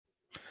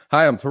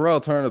Hi, I'm Terrell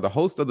Turner, the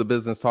host of the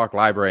Business Talk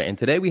Library, and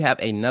today we have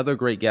another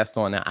great guest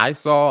on. Now, I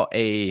saw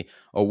a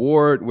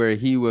award where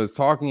he was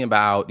talking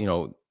about,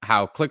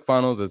 how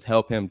ClickFunnels has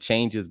helped him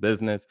change his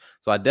business.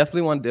 So I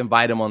definitely wanted to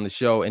invite him on the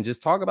show and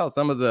just talk about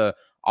some of the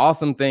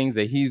awesome things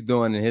that he's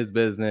doing in his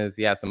business.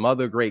 He has some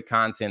other great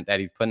content that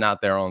he's putting out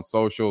there on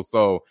social.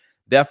 So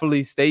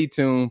definitely stay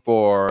tuned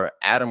for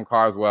Adam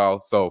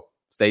Carswell. So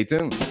stay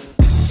tuned.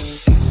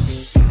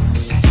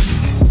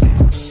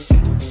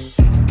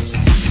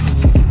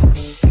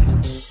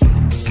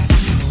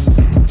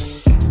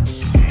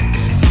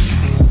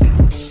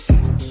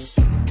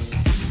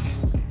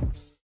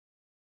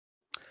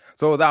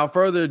 So without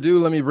further ado,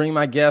 let me bring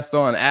my guest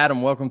on.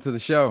 Adam, welcome to the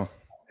show.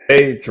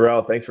 Hey,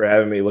 Terrell. Thanks for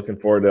having me. Looking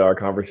forward to our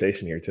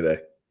conversation here today.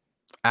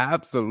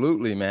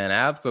 Absolutely, man.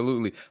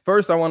 Absolutely.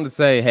 First, I wanted to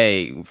say,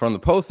 hey, from the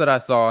post that I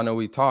saw, I know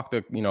we talked,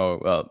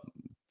 a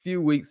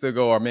few weeks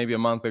ago or maybe a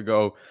month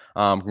ago.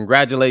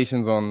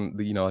 Congratulations on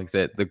the, like I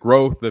said, the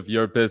growth of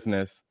your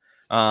business.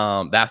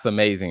 That's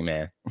amazing,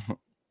 man.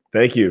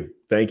 Thank you.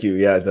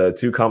 Yeah, the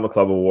 2 Comma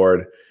Club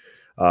Award.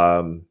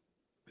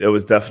 It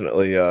was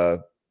definitely a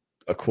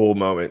cool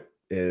moment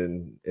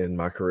in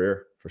my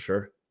career for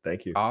sure.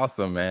 Thank you.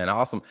 Awesome, man.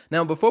 Awesome.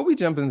 Now, before we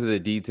jump into the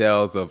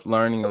details of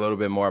learning a little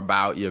bit more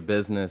about your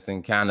business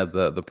and kind of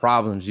the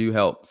problems you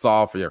help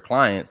solve for your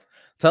clients,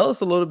 tell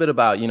us a little bit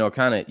about,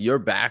 kind of your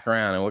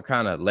background and what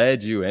kind of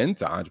led you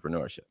into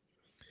entrepreneurship.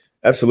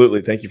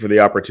 Absolutely. Thank you for the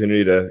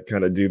opportunity to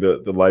kind of do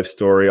the life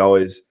story.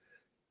 Always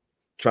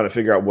trying to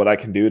figure out what I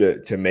can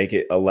do to make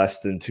it a less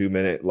than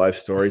 2-minute life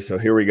story. So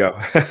here we go.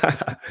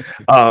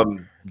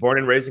 Born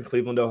and raised in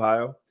Cleveland,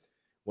 Ohio.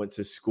 Went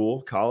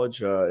to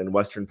college in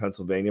Western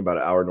Pennsylvania, about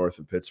an hour north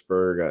of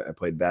Pittsburgh. I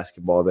played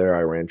basketball there.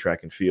 I ran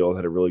track and field,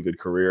 had a really good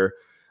career.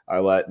 I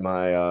let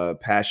my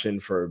passion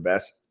for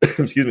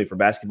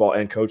basketball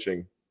and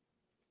coaching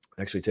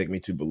actually take me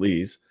to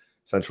Belize,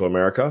 Central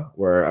America,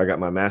 where I got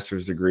my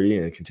master's degree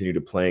and continued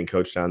to play and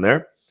coach down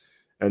there.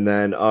 And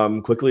then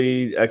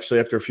quickly, actually,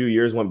 after a few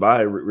years went by,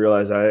 I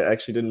realized I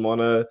actually didn't want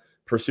to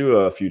pursue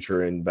a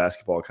future in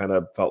basketball. Kind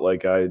of felt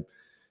like I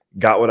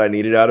got what I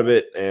needed out of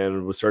it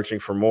and was searching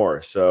for more.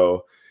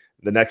 So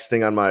the next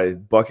thing on my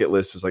bucket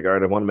list was like, all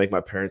right, I want to make my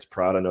parents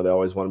proud. I know they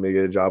always wanted me to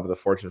get a job with a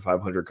Fortune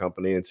 500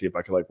 company and see if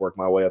I could work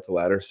my way up the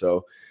ladder.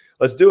 So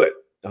let's do it.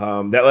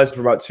 That lasted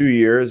for about 2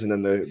 years. And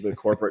then the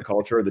corporate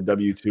culture, the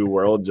W-2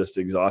 world just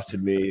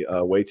exhausted me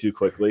way too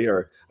quickly.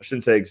 Or I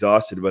shouldn't say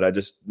exhausted, but I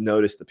just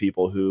noticed the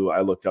people who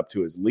I looked up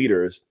to as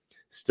leaders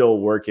still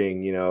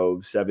working,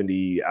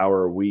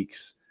 70-hour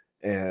weeks.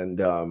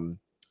 And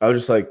I was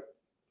just like,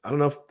 I don't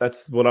know if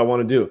that's what I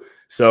want to do.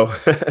 So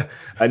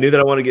I knew that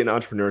I wanted to get in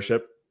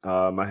entrepreneurship.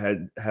 I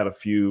had a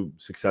few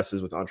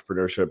successes with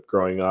entrepreneurship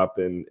growing up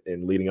and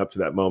leading up to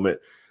that moment.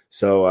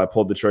 So I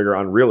pulled the trigger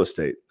on real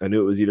estate. I knew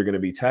it was either going to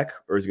be tech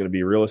or it was going to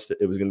be real estate.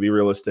 It was going to be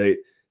real estate.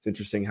 It's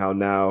interesting how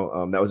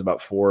now that was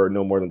about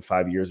no more than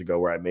 5 years ago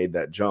where I made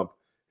that jump.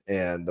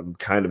 And I'm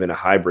kind of in a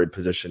hybrid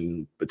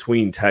position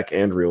between tech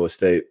and real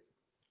estate.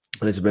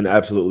 And it's been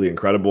absolutely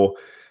incredible.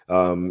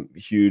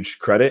 Huge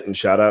credit and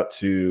shout out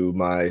to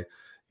my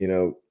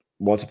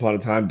once upon a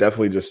time,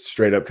 definitely just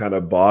straight up kind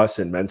of boss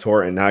and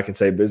mentor. And now I can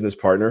say business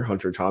partner,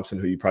 Hunter Thompson,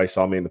 who you probably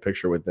saw me in the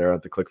picture with there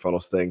at the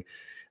ClickFunnels thing.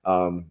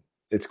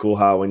 It's cool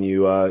how when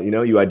you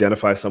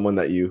identify someone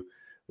that you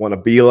want to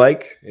be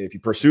like, if you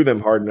pursue them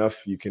hard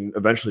enough, you can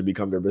eventually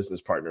become their business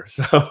partner.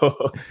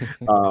 So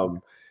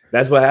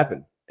that's what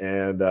happened.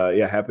 And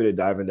happy to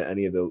dive into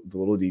any of the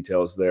little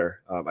details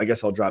there. I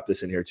guess I'll drop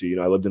this in here too.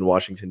 I lived in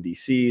Washington,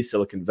 D.C.,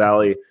 Silicon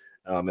Valley,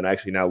 and I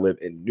actually now live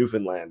in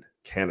Newfoundland,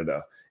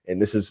 Canada. And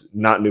this is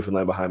not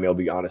Newfoundland behind me. I'll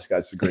be honest,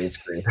 guys. It's a green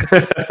screen.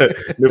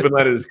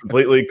 Newfoundland is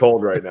completely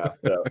cold right now.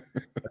 So.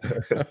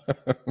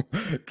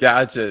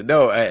 Gotcha.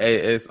 No,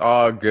 it's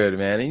all good,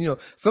 man. And,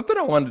 something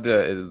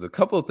is a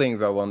couple of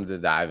things I wanted to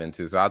dive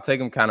into. So I'll take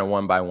them kind of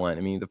one by one.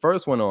 I mean, the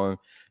first one on,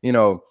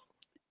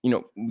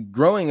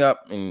 growing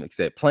up and like I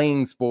said,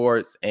 playing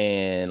sports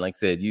and like I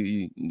said,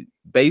 you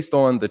based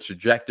on the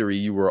trajectory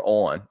you were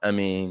on, I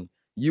mean,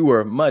 you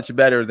were much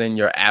better than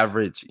your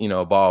average,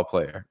 ball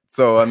player.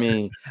 So, I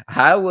mean,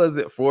 how was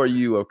it for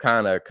you of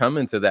kind of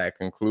coming to that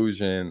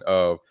conclusion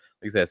of,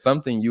 like I said,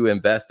 something you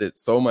invested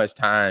so much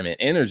time and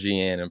energy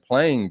in and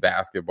playing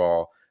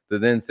basketball to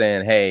then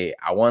saying, hey,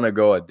 I want to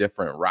go a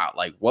different route?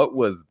 Like, what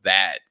was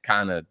that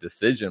kind of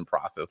decision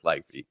process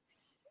like for you?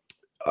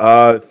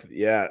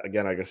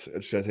 Again, I guess I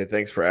just gotta say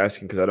thanks for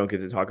asking because I don't get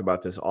to talk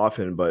about this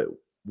often, but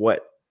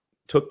what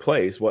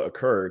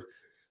occurred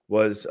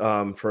was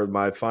for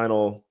my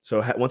final.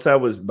 So once I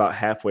was about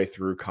halfway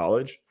through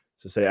college,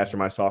 so say after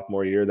my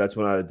sophomore year, that's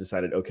when I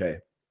decided, okay,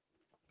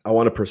 I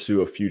want to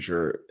pursue a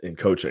future in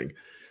coaching.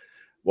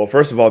 Well,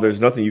 first of all, there's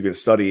nothing you can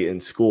study in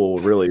school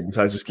really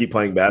besides just keep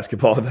playing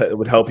basketball that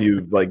would help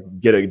you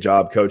get a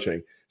job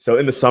coaching. So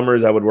in the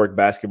summers, I would work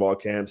basketball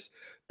camps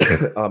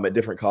at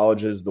different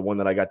colleges. The one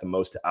that I got the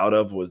most out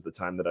of was the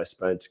time that I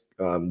spent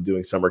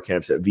doing summer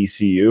camps at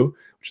VCU,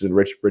 which is in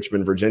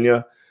Richmond,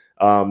 Virginia.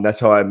 That's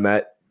how I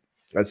met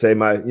I'd say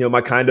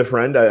my kind of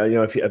friend.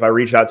 If I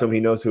reach out to him, he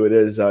knows who it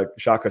is.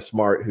 Shaka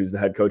Smart, who's the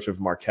head coach of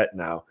Marquette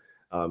now.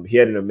 He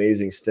had an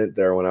amazing stint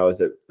there when I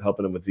was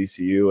helping him with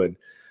VCU, and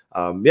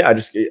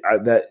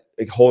that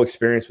whole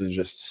experience was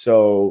just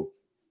so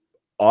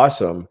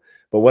awesome.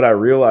 But what I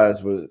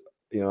realized was,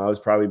 I was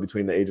probably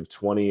between the age of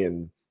 20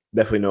 and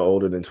definitely no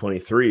older than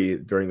 23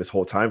 during this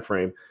whole time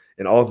frame,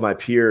 and all of my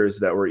peers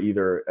that were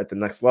either at the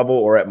next level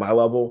or at my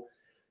level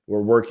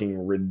were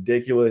working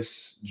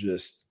ridiculous,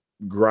 just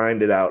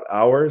grinded out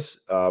hours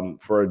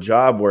for a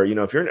job where,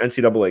 if you're an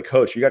NCAA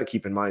coach, you got to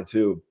keep in mind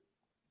too,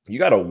 you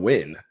got to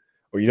win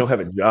or you don't have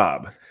a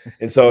job.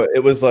 And so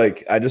it was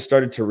like, I just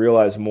started to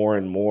realize more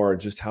and more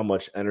just how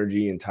much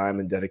energy and time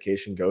and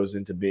dedication goes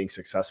into being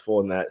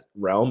successful in that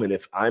realm. And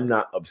if I'm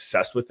not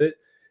obsessed with it,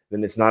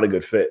 then it's not a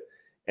good fit.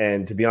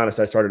 And to be honest,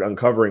 I started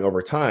uncovering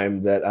over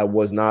time that I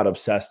was not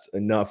obsessed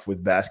enough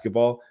with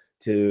basketball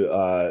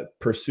to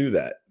pursue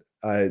that.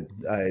 I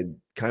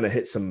kind of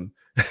hit some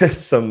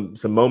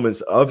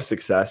moments of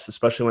success,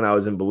 especially when I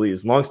was in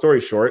Belize. Long story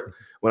short,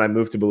 when I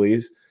moved to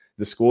Belize,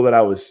 the school that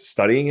I was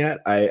studying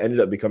at, I ended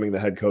up becoming the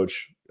head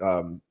coach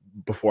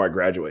before I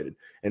graduated.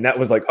 And that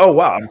was like, oh,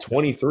 wow, I'm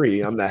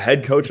 23. I'm the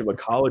head coach of a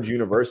college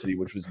university,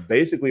 which was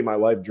basically my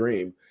life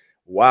dream.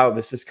 Wow,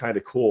 this is kind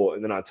of cool.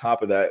 And then on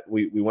top of that,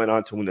 we went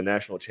on to win the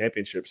national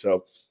championship.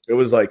 So it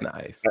was like,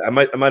 nice. I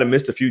might have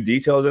missed a few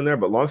details in there,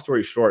 but long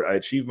story short, I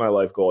achieved my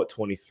life goal at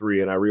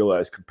 23. And I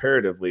realized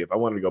comparatively, if I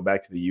wanted to go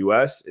back to the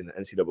US in the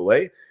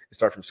NCAA and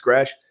start from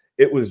scratch,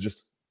 it was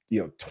just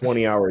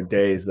 20-hour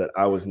days that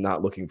I was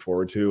not looking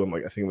forward to. I'm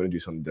like, I think I'm going to do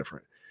something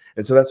different.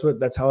 And so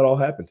that's how it all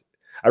happened.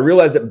 I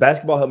realized that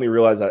basketball helped me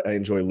realize that I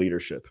enjoy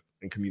leadership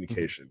and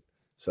communication.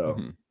 So,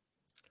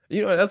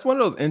 that's one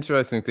of those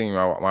interesting things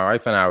my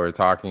wife and I were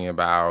talking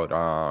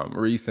about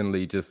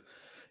recently, just,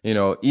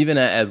 even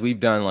as we've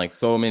done like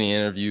so many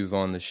interviews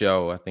on the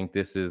show, I think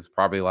this is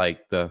probably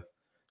like the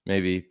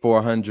maybe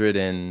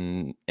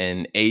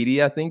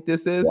 480, I think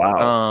this is,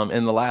 wow.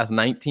 In the last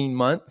 19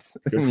 months.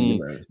 I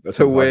mean,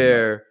 to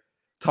where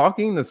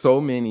talking to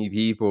so many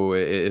people,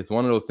 it's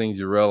one of those things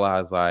you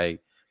realize,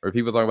 like, where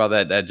people talk about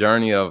that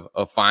journey of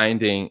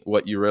finding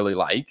what you really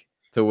like,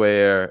 to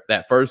where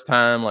that first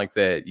time, like I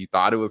said, you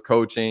thought it was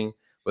coaching,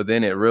 but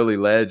then it really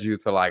led you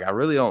to like, I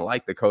really don't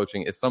like the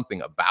coaching. It's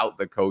something about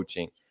the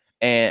coaching.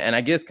 And I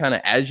guess kind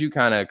of as you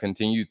kind of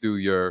continue through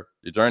your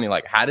journey,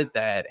 like how did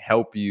that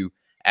help you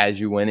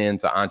as you went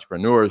into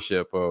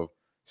entrepreneurship of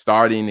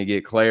starting to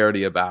get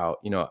clarity about,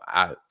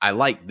 I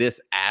like this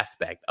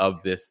aspect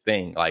of this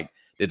thing? Like,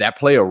 did that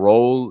play a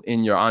role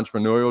in your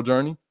entrepreneurial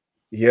journey?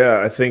 Yeah,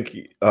 I think,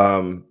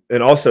 and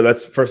also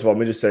that's, first of all, let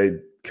me just say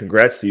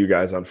congrats to you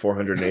guys on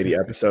 480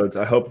 episodes.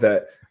 I hope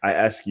that I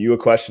ask you a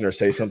question or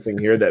say something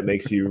here that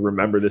makes you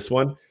remember this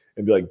one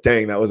and be like,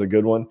 dang, that was a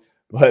good one.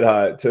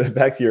 But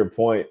back to your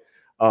point,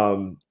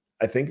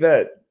 I think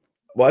that,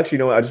 well,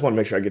 actually, I just want to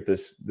make sure I get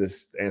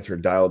this answer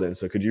dialed in.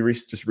 So could you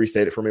just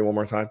restate it for me one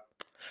more time?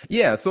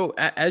 Yeah. So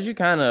as you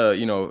kind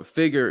of,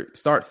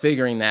 start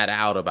figuring that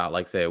out about,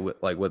 like, say,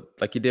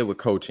 like you did with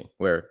coaching,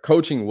 where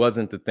coaching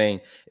wasn't the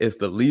thing, it's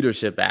the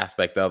leadership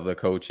aspect of the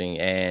coaching.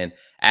 And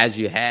as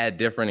you had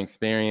different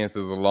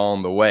experiences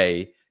along the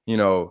way,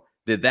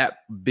 did that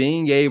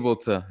being able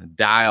to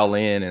dial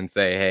in and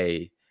say,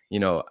 hey,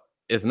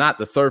 it's not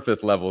the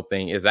surface level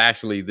thing, it's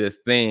actually this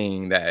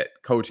thing that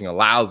coaching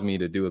allows me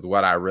to do is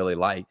what I really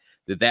like.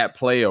 Did that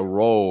play a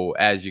role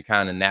as you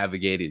kind of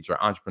navigated your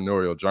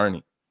entrepreneurial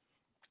journey?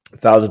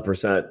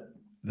 1,000%.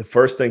 The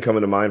first thing coming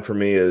to mind for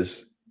me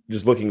is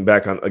just looking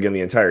back on, again,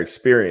 the entire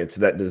experience,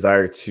 that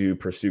desire to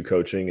pursue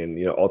coaching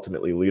and,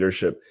 ultimately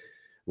leadership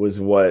was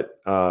what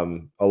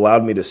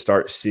allowed me to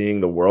start seeing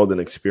the world and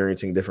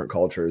experiencing different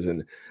cultures.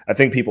 And I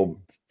think people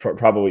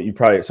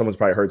someone's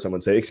probably heard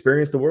someone say,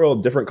 experience the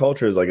world, different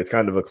cultures. Like, it's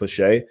kind of a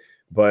cliche,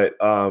 but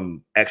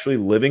actually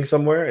living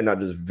somewhere and not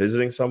just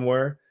visiting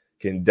somewhere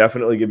can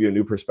definitely give you a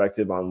new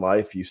perspective on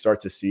life. You start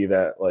to see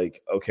that,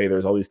 like, okay,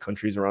 there's all these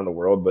countries around the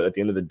world, but at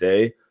the end of the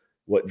day,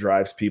 what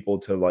drives people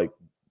to like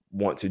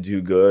want to do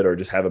good or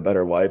just have a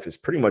better life is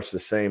pretty much the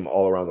same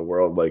all around the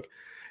world. Like,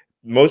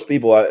 most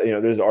people,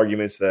 there's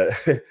arguments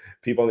that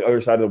people on the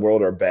other side of the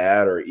world are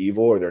bad or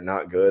evil or they're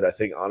not good. I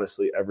think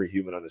honestly, every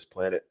human on this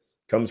planet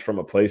comes from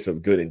a place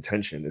of good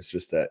intention. It's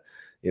just that,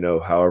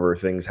 however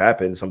things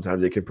happen,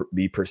 sometimes it could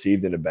be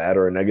perceived in a bad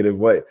or a negative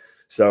way.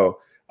 So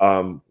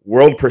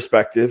world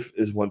perspective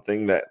is one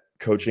thing that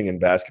coaching and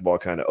basketball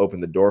kind of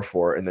opened the door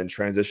for. And then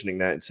transitioning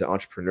that into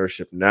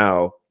entrepreneurship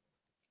now,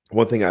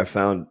 one thing I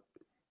found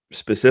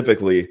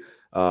specifically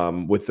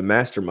with the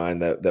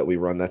mastermind that we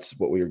run, that's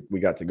what we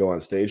got to go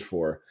on stage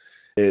for,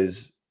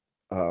 is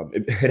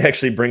it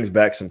actually brings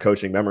back some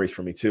coaching memories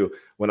for me too.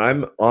 When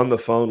I'm on the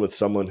phone with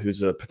someone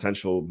who's a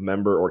potential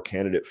member or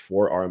candidate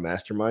for our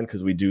mastermind,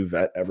 because we do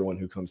vet everyone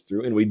who comes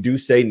through, and we do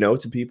say no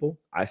to people.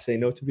 I say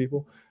no to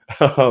people.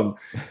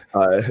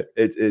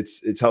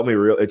 It's helped me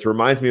it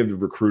reminds me of the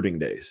recruiting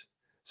days.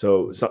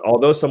 So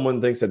although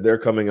someone thinks that they're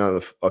coming on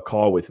a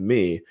call with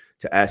me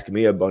to ask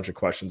me a bunch of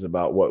questions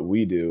about what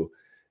we do,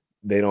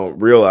 they don't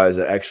realize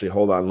that actually,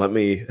 hold on, let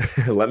me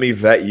let me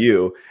vet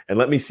you and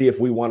let me see if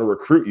we want to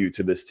recruit you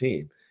to this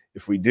team.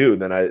 If we do,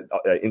 then I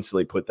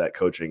instantly put that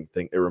coaching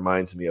thing. It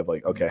reminds me of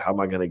like, okay, how am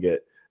I going to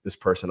get this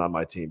person on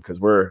my team? Because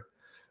we're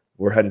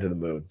heading to the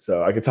moon.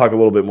 So I could talk a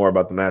little bit more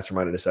about the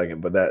mastermind in a second,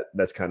 but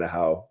that's kind of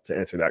how to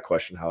answer that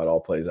question, how it all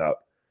plays out.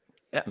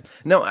 Yeah,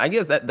 no, I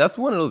guess that's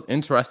one of those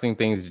interesting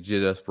things that you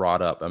just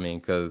brought up. I mean,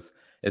 because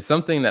it's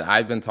something that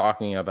I've been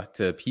talking about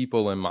to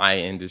people in my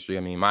industry.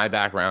 I mean, my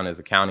background is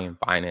accounting and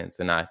finance,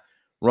 and I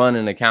run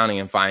an accounting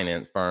and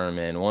finance firm.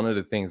 And one of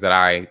the things that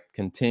I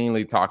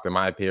continually talk to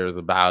my peers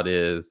about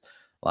is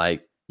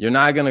like, you're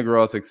not going to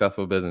grow a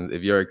successful business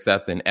if you're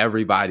accepting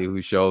everybody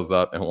who shows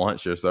up and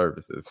wants your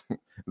services.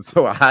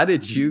 So how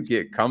did you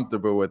get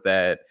comfortable with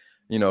that?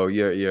 You know,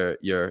 you're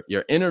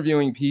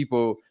interviewing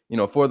people, you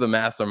know, for the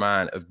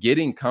mastermind, of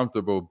getting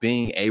comfortable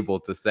being able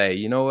to say,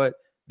 you know what,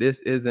 this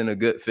isn't a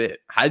good fit.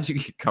 How did you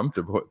get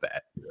comfortable with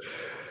that?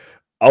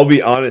 I'll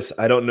be honest,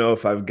 I don't know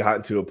if I've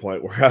gotten to a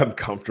point where I'm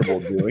comfortable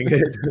doing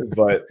it,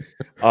 but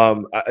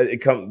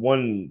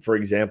for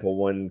example,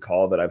 one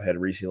call that I've had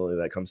recently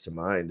that comes to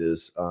mind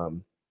is,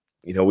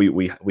 you know,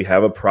 we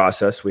have a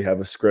process, we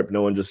have a script.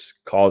 No one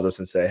just calls us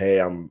and say,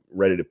 hey, I'm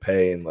ready to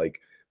pay, and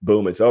like,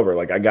 boom, it's over.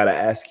 Like, I got to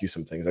ask you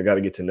some things. I got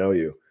to get to know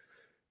you.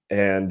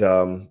 And,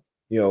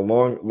 you know,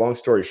 long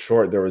story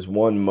short, there was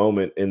one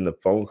moment in the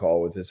phone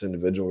call with this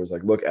individual who was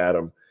like, look,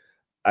 Adam,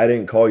 I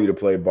didn't call you to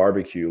play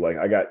barbecue. Like,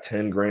 I got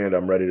 10 grand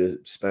I'm ready to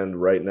spend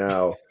right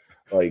now.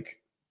 Like,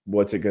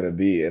 what's it going to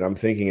be? And I'm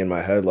thinking in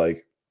my head,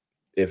 like,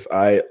 if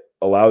I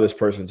allow this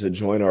person to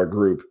join our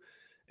group,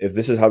 if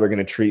this is how they're going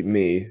to treat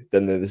me,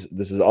 then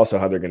this is also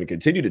how they're going to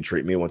continue to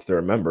treat me once they're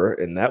a member.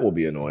 And that will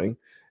be annoying.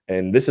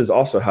 And this is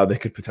also how they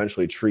could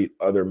potentially treat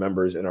other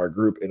members in our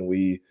group. And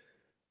the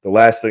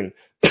last thing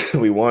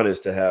we want is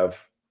to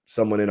have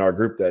someone in our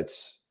group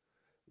that's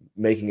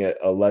making it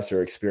a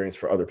lesser experience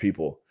for other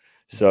people.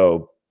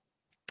 So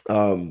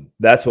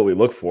that's what we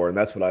look for. And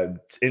that's what I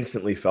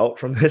instantly felt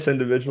from this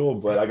individual.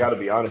 But I got to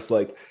be honest,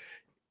 like,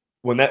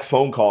 when that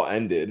phone call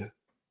ended,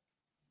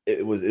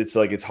 it's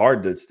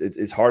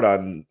hard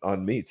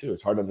on me too.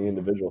 It's hard on the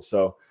individual.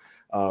 So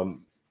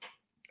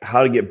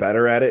how to get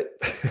better at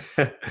it?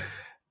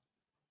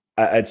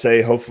 I'd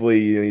say hopefully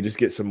you just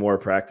get some more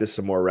practice,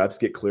 some more reps,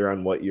 get clear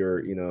on what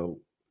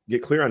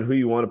get clear on who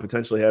you want to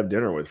potentially have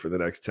dinner with for the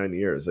next 10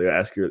 years. Like,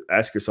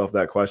 ask yourself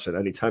that question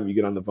anytime you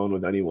get on the phone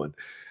with anyone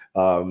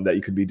that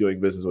you could be doing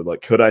business with.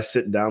 Like, could I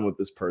sit down with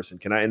this person?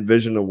 Can I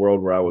envision a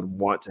world where I would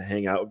want to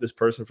hang out with this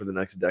person for the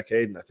next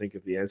decade? And I think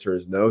if the answer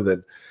is no,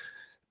 then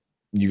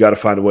you got to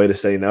find a way to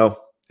say no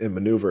and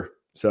maneuver.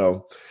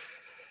 So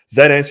does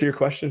that answer your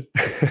question?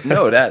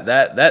 No,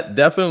 that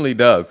definitely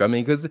does. I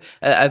mean, because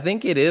I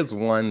think it is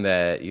one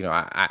that, you know,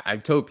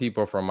 I've told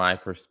people from my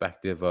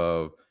perspective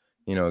of,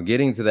 you know,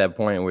 getting to that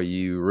point where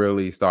you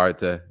really start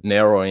to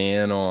narrow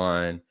in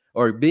on,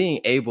 or being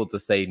able to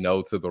say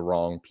no to the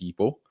wrong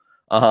people.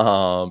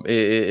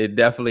 It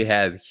definitely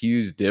has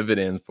huge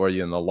dividends for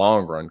you in the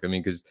long run. I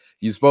mean, because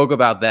you spoke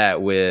about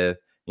that with,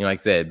 you know, like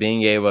I said,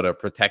 being able to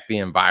protect the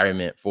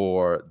environment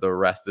for the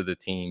rest of the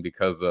team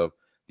because of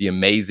the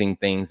amazing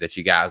things that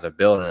you guys are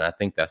building. I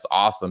think that's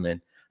awesome.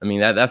 And I mean,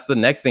 that's the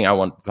next thing I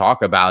want to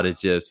talk about is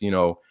just, you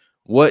know,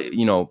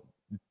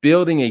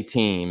 building a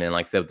team. And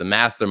like I said, the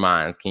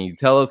masterminds, can you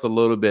tell us a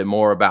little bit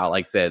more about,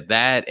 like I said,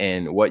 that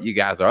and what you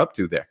guys are up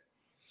to there?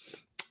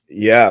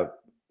 Yeah.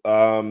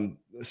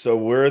 So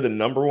we're the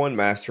number one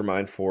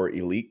mastermind for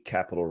elite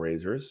capital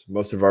raisers.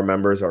 Most of our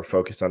members are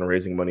focused on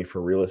raising money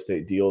for real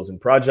estate deals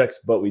and projects,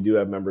 but we do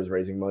have members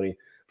raising money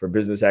for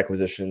business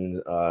acquisitions,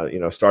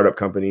 startup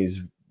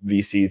companies,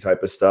 VC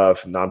type of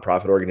stuff,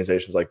 nonprofit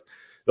organizations, like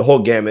the whole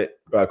gamut,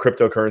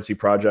 cryptocurrency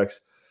projects.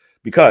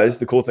 Because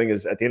the cool thing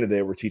is, at the end of the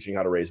day, we're teaching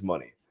how to raise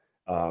money.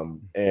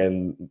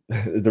 And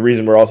the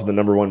reason we're also the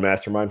number one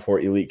mastermind for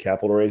elite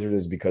capital raisers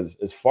is because,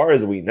 as far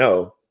as we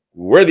know,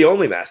 we're the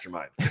only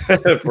mastermind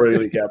for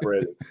elite capital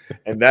raisers.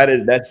 And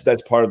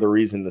that's part of the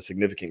reason the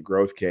significant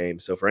growth came.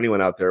 So for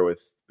anyone out there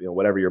with, you know,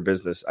 whatever your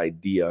business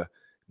idea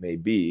may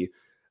be,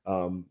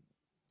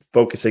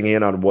 focusing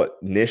in on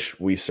what niche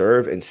we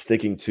serve and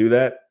sticking to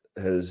that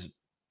has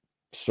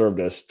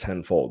served us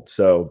tenfold.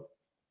 So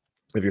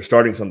if you're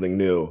starting something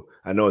new,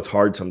 I know it's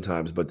hard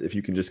sometimes, but if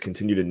you can just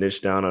continue to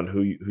niche down on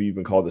who you've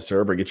been called to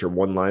serve, or get your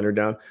one-liner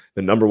down,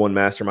 the number one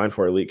mastermind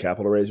for elite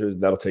capital raisers,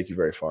 that'll take you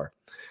very far.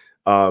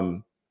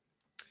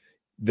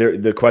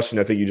 The question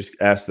I think you just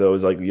asked, though,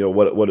 is like, you know,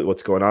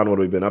 what's going on? What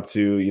have we been up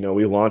to? You know,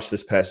 we launched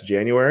this past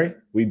January.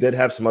 We did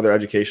have some other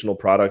educational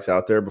products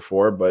out there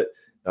before, but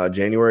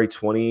January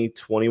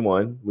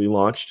 2021, we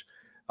launched.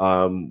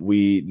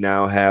 We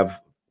now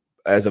have,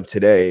 as of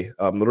today,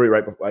 literally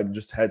right before, I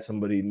just had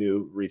somebody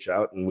new reach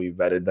out and we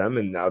vetted them,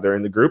 and now they're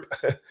in the group.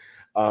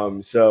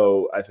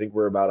 So I think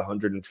we're about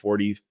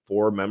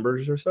 144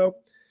 members or so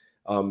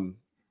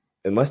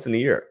in less than a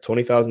year.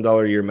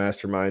 $20,000 a year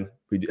mastermind.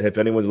 If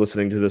anyone's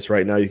listening to this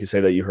right now, you can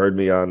say that you heard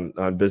me on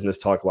Business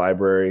Talk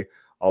Library.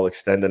 I'll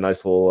extend a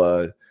nice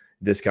little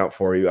discount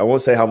for you. I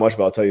won't say how much,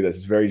 but I'll tell you this: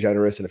 it's very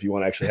generous. And if you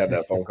want to actually have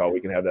that phone call, we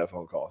can have that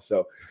phone call.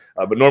 So,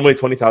 but normally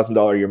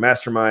 $20,000 a year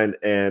mastermind,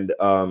 and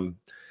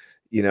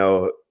you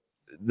know,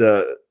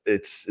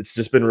 it's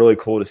just been really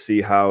cool to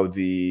see how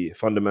the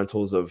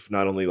fundamentals of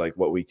not only like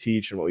what we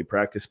teach and what we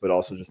practice, but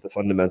also just the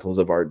fundamentals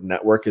of our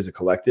network as a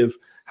collective,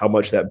 how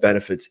much that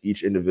benefits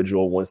each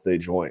individual once they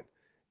join.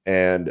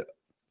 And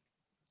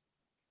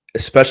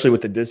especially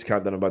with the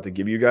discount that I'm about to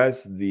give you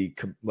guys,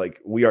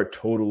 we are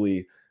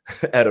totally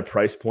at a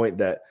price point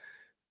that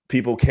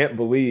people can't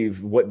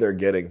believe what they're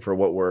getting for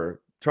what we're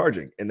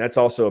charging. And that's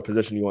also a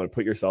position you want to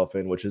put yourself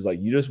in, which is like,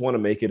 you just want to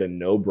make it a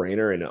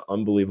no-brainer and an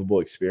unbelievable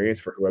experience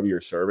for whoever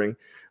you're serving,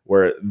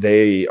 where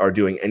they are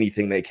doing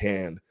anything they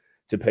can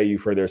to pay you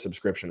for their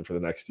subscription for the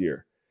next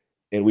year.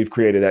 And we've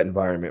created that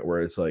environment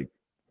where it's like,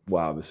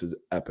 wow, this is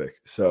epic.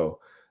 So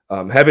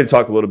happy to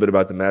talk a little bit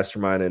about the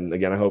mastermind. And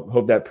again, I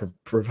hope that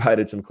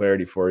provided some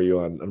clarity for you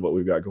on what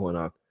we've got going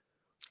on.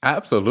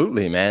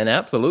 Absolutely, man.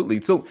 Absolutely.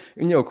 So,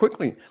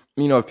 quickly,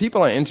 if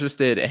people are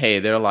interested, hey,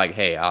 they're like,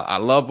 hey, I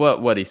love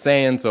what he's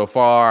saying so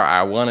far.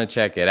 I want to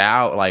check it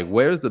out. Like,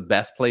 where's the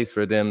best place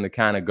for them to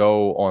kind of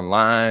go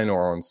online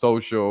or on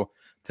social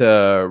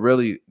to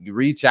really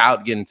reach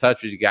out, get in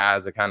touch with you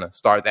guys to kind of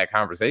start that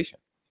conversation?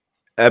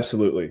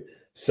 Absolutely.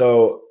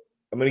 So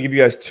I'm going to give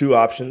you guys two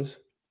options.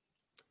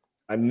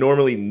 I've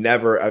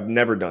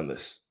never done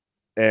this.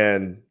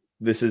 And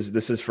this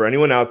is for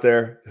anyone out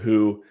there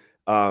who,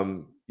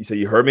 you say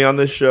you heard me on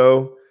this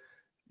show,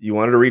 you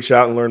wanted to reach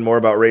out and learn more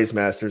about Raise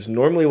Masters.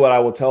 Normally what I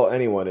will tell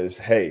anyone is,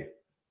 hey,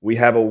 we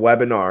have a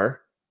webinar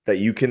that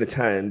you can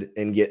attend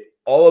and get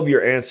all of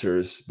your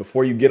answers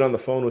before you get on the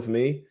phone with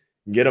me,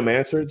 get them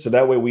answered. So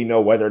that way we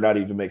know whether or not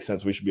it even makes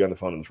sense we should be on the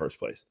phone in the first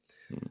place.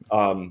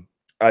 I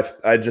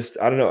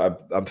don't know.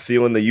 I'm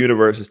feeling the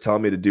universe is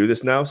telling me to do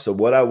this now. So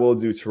what I will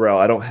do, Terrell,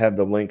 I don't have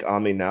the link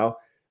on me now,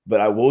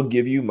 but I will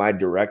give you my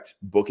direct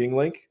booking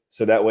link.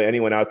 So that way,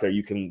 anyone out there,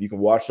 you can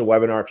watch the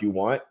webinar if you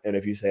want. And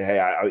if you say, hey,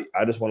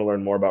 I just want to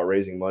learn more about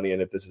raising money,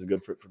 and if this is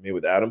good for me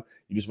with Adam,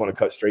 you just want to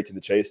cut straight to the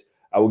chase,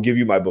 I will give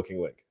you my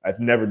booking link. I've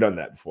never done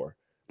that before,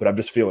 but I'm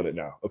just feeling it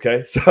now.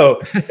 Okay.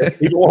 So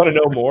if you want to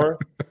know more,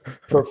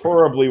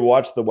 preferably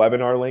watch the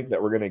webinar link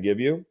that we're going to give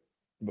you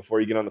before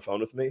you get on the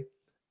phone with me.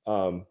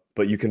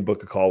 But you can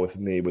book a call with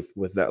me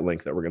with that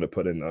link that we're going to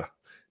put in the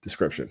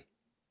description.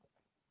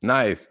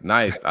 Nice.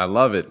 I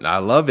love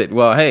it.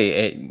 Well,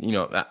 hey,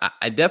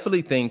 I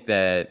definitely think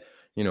that,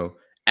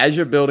 as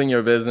you're building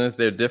your business,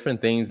 there are different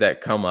things that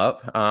come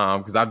up.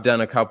 Because I've done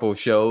a couple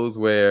shows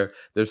where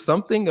there's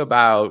something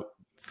about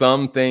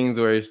some things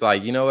where it's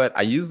like, you know what,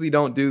 I usually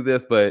don't do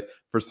this, but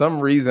for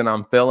some reason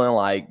I'm feeling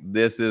like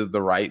this is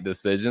the right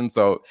decision.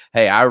 So,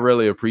 hey, I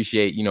really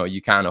appreciate,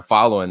 you kind of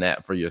following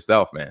that for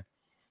yourself, man.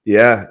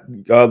 Yeah.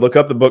 Look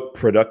up the book,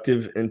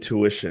 Productive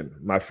Intuition.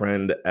 My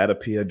friend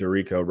Adapia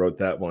Dorico wrote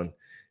that one.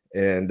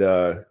 And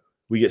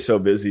we get so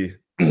busy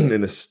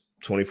in this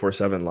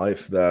 24/7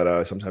 life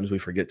that sometimes we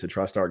forget to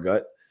trust our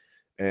gut.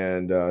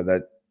 And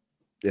that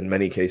in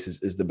many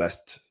cases is the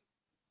best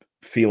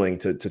feeling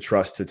to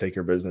trust to take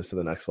your business to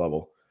the next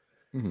level.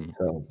 Mm-hmm.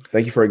 So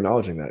thank you for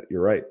acknowledging that.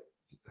 You're right.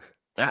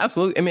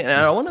 Absolutely. I mean, and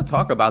I want to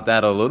talk about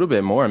that a little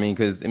bit more. I mean,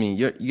 because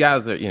you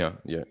guys are,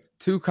 you're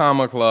 2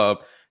 Comma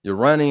Club. You're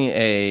running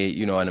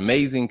an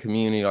amazing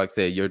community. Like I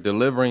said, you're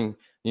delivering,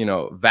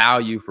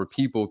 value for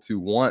people to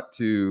want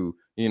to,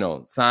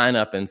 sign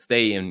up and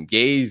stay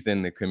engaged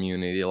in the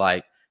community.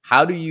 Like,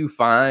 how do you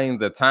find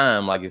the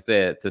time, like I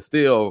said, to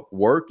still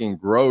work and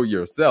grow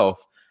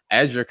yourself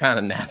as you're kind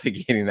of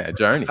navigating that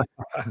journey?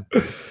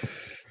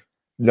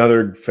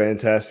 Another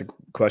fantastic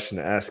question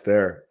to ask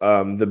there.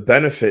 The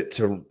benefit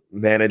to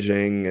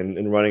managing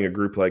and running a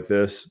group like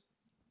this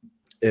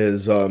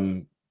is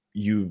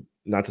you,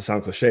 not to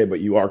sound cliche, but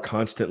you are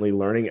constantly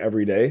learning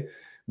every day,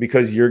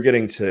 because you're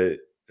getting to,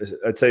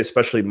 I'd say,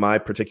 especially my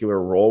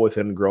particular role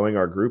within growing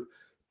our group,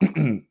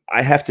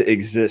 I have to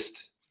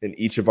exist in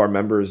each of our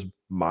members'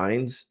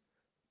 minds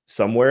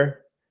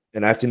somewhere.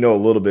 And I have to know a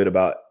little bit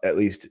about at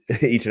least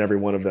each and every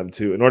one of them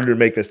too, in order to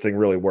make this thing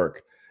really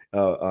work.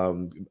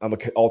 I'm an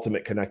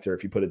ultimate connector,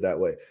 if you put it that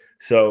way.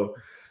 So,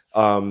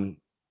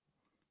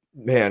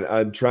 man,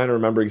 I'm trying to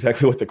remember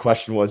exactly what the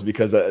question was,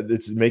 because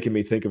it's making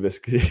me think of this.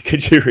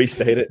 Could you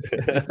restate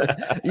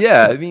it?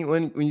 Yeah, I mean,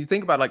 when you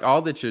think about like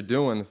all that you're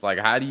doing, it's like,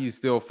 how do you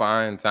still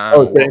find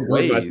time?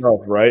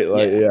 Myself, right?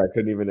 Like, yeah, I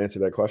couldn't even answer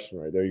that question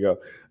right. There you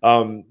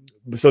go.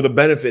 So the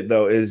benefit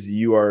though is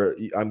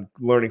I'm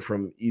learning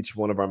from each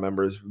one of our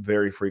members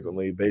very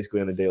frequently,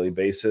 basically on a daily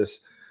basis.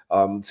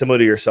 Similar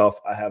to yourself,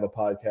 I have a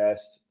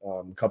podcast,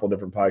 a couple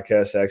different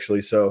podcasts actually.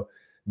 So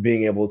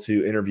being able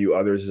to interview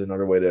others is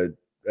another way to,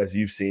 as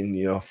you've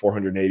seen,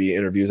 480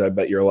 interviews. I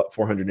bet you're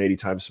 480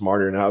 times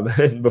smarter now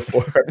than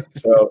before.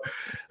 So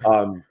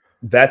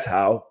that's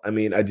how. I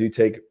mean, I do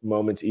take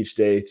moments each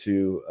day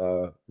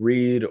to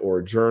read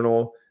or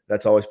journal.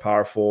 That's always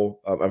powerful.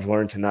 I've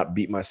learned to not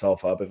beat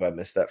myself up if I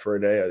missed that for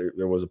a day.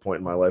 There was a point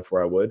in my life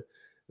where I would,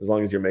 as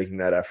long as you're making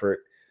that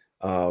effort.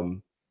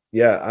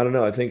 Yeah, I don't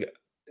know. I think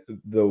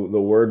the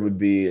word would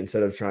be,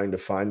 instead of trying to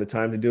find the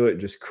time to do it,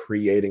 just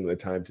creating the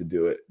time to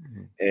do it.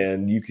 Mm-hmm.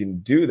 And you can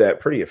do that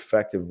pretty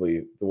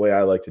effectively. The way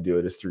I like to do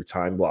it is through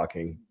time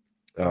blocking.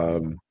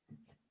 I've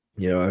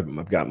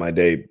got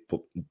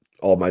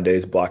all my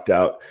days blocked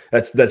out.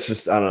 That's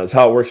just, I don't know, it's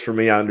how it works for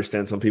me. I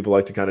understand some people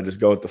like to kind of just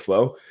go with the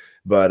flow,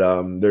 but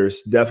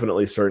there's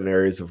definitely certain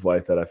areas of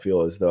life that I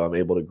feel as though I'm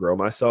able to grow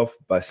myself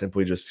by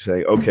simply just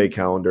saying, okay,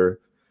 calendar,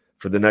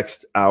 for the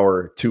next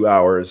hour, 2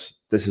 hours,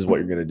 this is what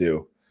you're going to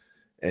do,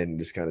 and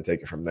just kind of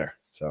take it from there.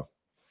 So.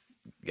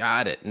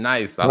 Got it.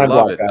 Nice. I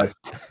love it, guys.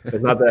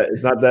 It's not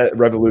that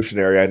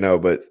revolutionary, I know,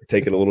 but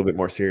take it a little bit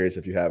more serious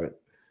if you haven't.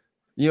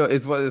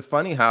 It's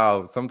funny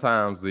how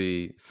sometimes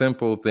the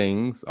simple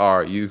things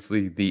are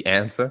usually the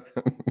answer.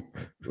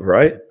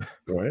 Right.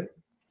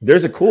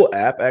 There's a cool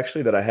app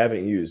actually that I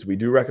haven't used. We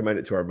do recommend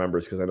it to our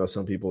members because I know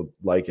some people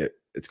like it.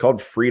 It's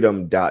called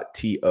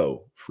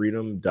freedom.to.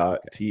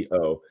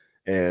 Freedom.to.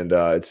 And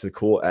it's a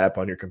cool app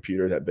on your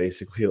computer that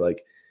basically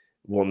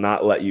will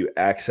not let you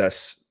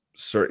access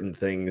certain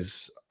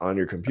things on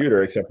your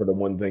computer except for the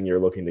one thing you're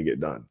looking to get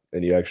done.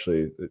 And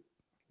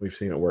we've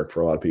seen it work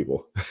for a lot of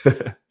people.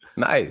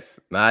 Nice.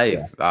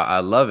 Yeah. I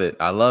love it.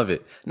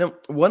 Now,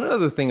 one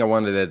other thing I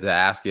wanted to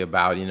ask you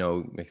about,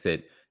 like I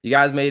said, you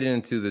guys made it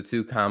into the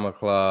 2 Comma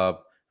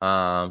Club.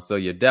 So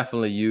you're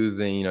definitely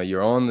using,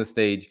 you're on the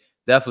stage,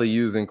 definitely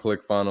using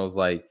ClickFunnels.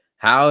 Like,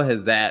 how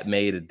has that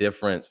made a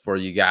difference for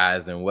you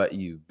guys and what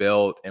you've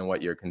built and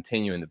what you're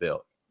continuing to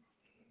build?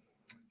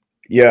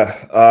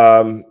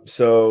 Yeah.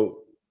 So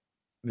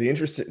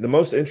the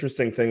most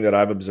interesting thing that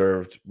I've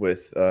observed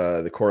with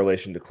the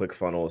correlation to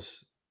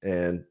ClickFunnels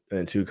and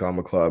 2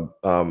 Comma Club,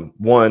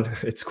 one,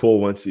 it's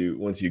cool once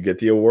you get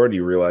the award,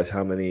 you realize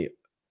how many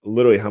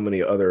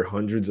other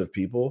hundreds of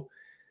people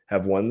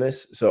have won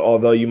this. So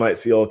although you might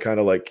feel kind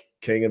of like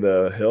king of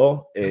the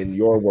hill in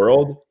your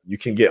world, you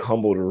can get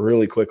humbled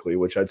really quickly,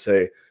 which I'd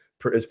say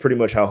is pretty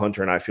much how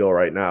Hunter and I feel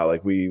right now.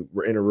 Like, we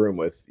were in a room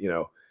with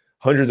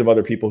hundreds of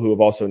other people who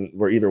have also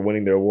were either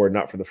winning their award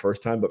not for the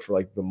first time but for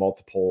like the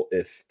multiple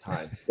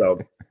time. So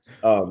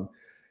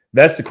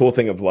that's the cool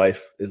thing of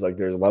life, is like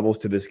there's levels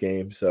to this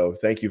game. So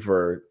thank you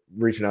for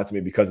reaching out to me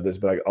because of this.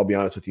 But I'll be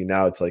honest with you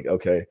now, it's like,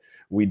 okay,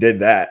 we did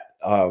that.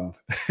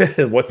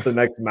 What's the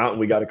next mountain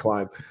we got to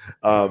climb?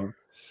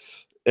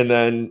 And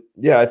then,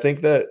 I think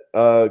that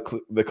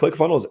the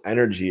ClickFunnels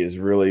energy is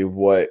really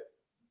what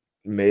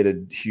made a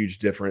huge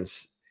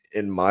difference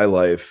in my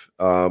life.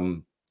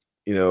 Hunter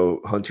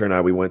and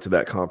I, we went to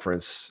that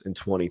conference in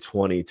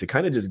 2020 to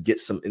kind of just get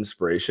some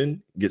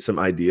inspiration, get some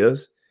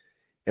ideas.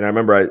 And I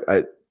remember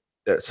I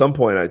at some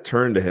point I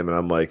turned to him and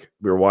I'm like,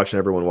 we were watching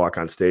everyone walk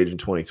on stage in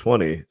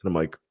 2020. And I'm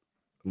like,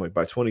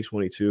 by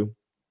 2022,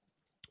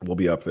 we'll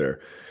be up there.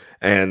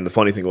 And the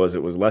funny thing was,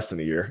 it was less than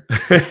a year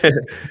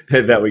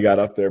that we got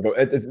up there. But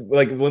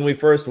like when we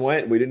first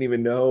went, we didn't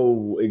even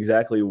know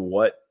exactly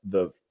what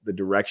the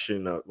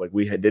direction of, like,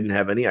 we didn't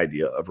have any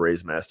idea of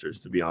Raise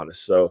Masters, to be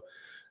honest. So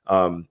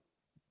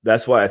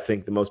that's why I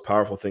think the most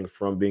powerful thing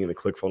from being in the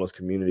ClickFunnels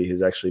community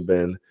has actually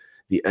been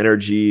the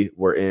energy.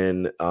 We're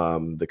in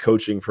the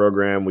coaching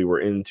program. We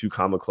were in 2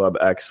 Comma Club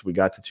X. We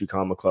got to 2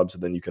 Comma Club, so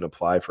then you can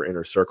apply for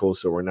Inner Circle.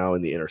 So we're now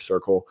in the Inner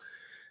Circle.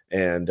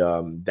 And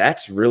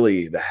that's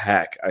really the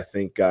hack, I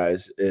think,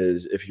 guys,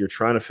 is if you're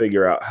trying to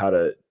figure out how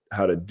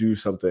to do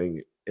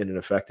something in an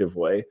effective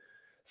way,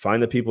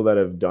 find the people that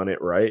have done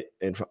it right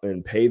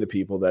and pay the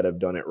people that have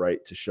done it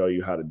right to show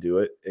you how to do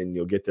it, and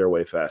you'll get there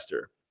way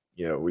faster.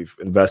 We've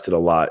invested a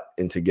lot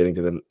into getting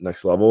to the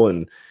next level.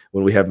 And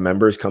when we have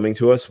members coming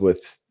to us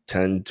with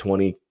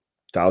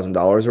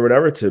 $10,000-$20,000 or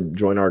whatever to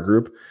join our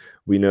group,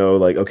 we know,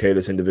 like, okay,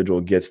 this individual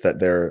gets that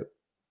they're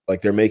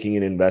making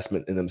an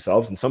investment in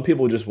themselves. And some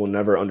people just will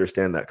never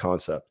understand that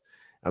concept.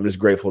 I'm just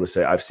grateful to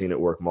say I've seen it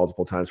work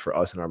multiple times for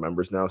us and our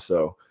members now.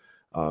 So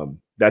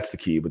that's the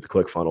key with the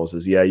ClickFunnels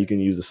is, you can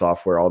use the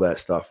software, all that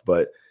stuff,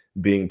 but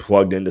being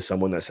plugged into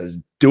someone that says,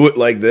 do it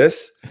like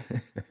this,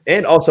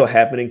 and also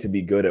happening to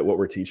be good at what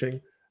we're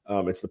teaching,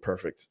 it's the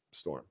perfect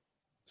storm.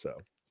 So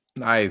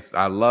nice.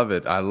 I love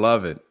it.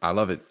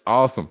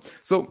 Awesome.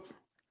 So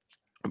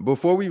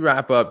before we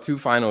wrap up, 2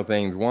 final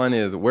things. One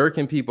is, where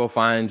can people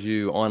find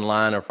you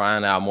online or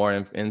find out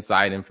more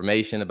inside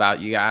information about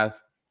you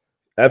guys?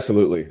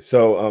 Absolutely.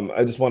 So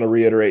I just want to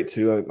reiterate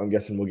too, I'm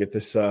guessing we'll get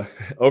this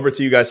over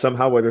to you guys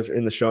somehow, whether it's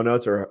in the show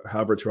notes or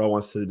however Terrell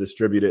wants to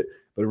distribute it.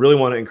 But I really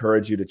want to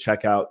encourage you to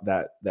check out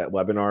that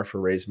webinar for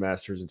Raise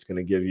Masters. It's going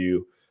to give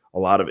you a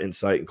lot of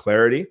insight and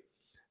clarity.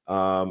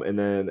 And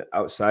then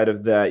outside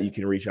of that, you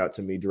can reach out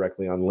to me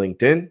directly on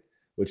LinkedIn,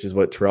 which is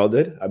what Terrell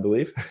did, I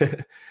believe.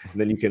 And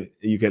then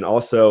you can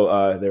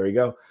also, there we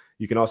go.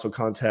 You can also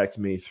contact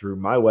me through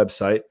my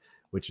website,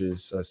 which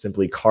is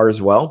simply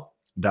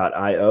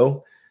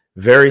carswell.io.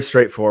 Very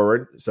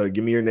straightforward. So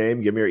give me your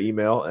name, give me your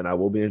email, and I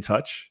will be in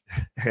touch.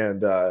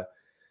 And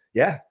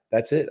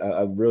that's it.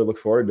 I really look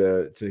forward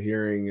to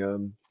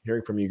hearing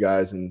from you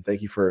guys. And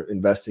thank you for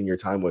investing your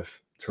time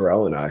with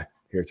Terrell and I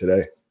here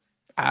today.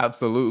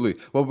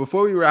 Absolutely. Well,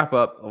 before we wrap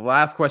up, the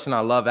last question I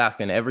love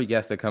asking every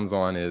guest that comes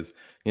on is,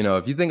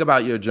 if you think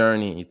about your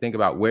journey, you think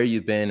about where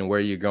you've been and where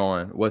you're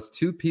going, what's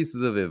two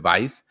pieces of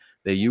advice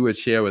that you would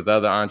share with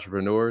other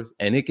entrepreneurs?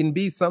 And it can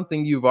be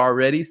something you've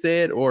already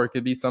said, or it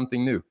could be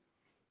something new.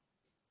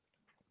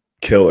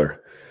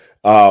 Killer.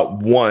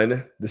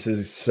 One, this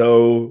is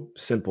so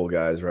simple,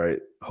 guys, right?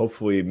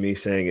 Hopefully me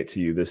saying it to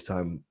you this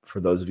time,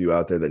 for those of you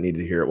out there that need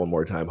to hear it one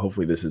more time,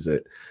 hopefully this is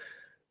it.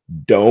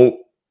 Don't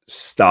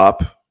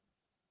stop.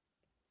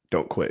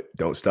 Don't quit.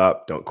 Don't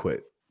stop. Don't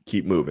quit.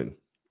 Keep moving.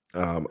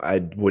 I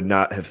would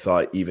not have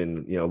thought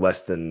even,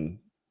 less than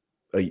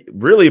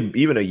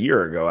even a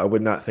year ago, I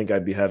would not think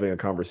I'd be having a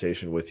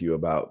conversation with you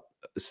about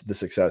the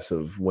success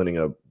of winning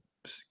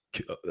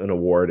an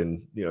award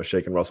and,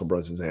 shaking Russell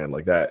Brunson's hand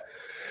like that.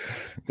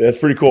 That's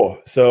pretty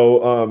cool.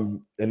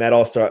 So, and that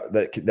all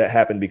that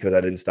happened because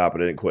I didn't stop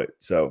and I didn't quit.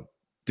 So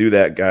do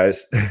that,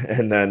 guys.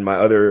 And then my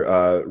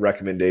other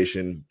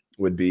recommendation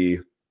would be,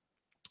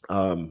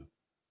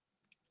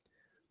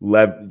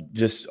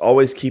 just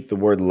always keep the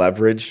word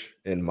leverage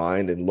in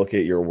mind and look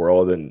at your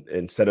world. And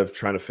instead of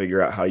trying to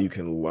figure out how you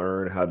can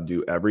learn how to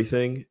do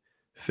everything,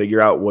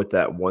 figure out what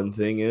that one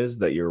thing is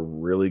that you're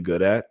really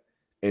good at,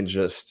 and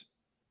just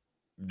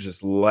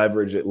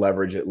leverage it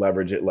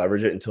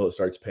until it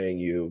starts paying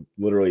you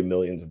literally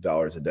millions of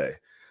dollars a day.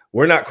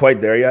 We're not quite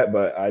there yet,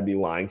 but I'd be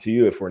lying to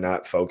you if we're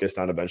not focused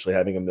on eventually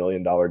having $1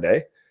 million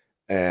day.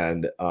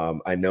 And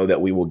I know that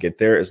we will get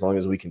there as long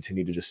as we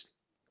continue to just,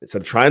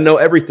 instead of trying to know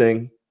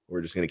everything,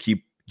 we're just going to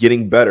keep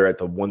getting better at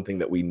the one thing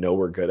that we know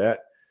we're good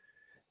at,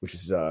 which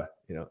is,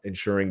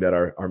 ensuring that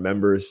our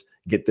members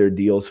get their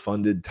deals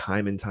funded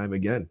time and time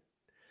again.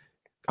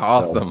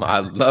 Awesome. So, I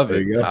love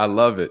it. I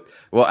love it.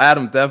 Well,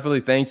 Adam,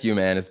 definitely thank you,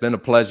 man. It's been a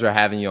pleasure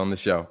having you on the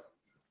show.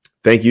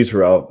 Thank you,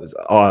 Terrell. It's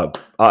an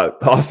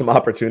awesome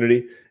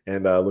opportunity,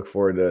 and look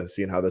forward to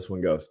seeing how this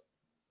one goes.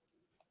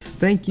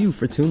 Thank you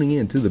for tuning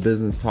in to the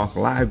Business Talk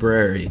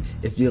Library.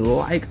 If you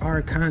like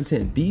our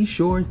content, be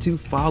sure to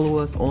follow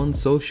us on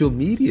social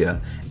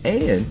media.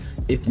 And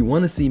if you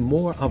want to see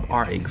more of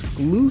our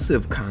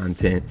exclusive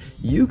content,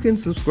 you can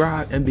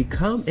subscribe and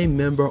become a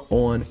member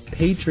on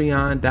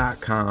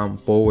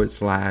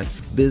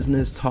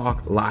patreon.com/Business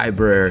Talk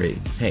Library.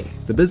 Hey,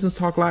 the Business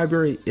Talk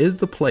Library is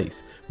the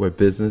place where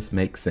business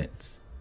makes sense.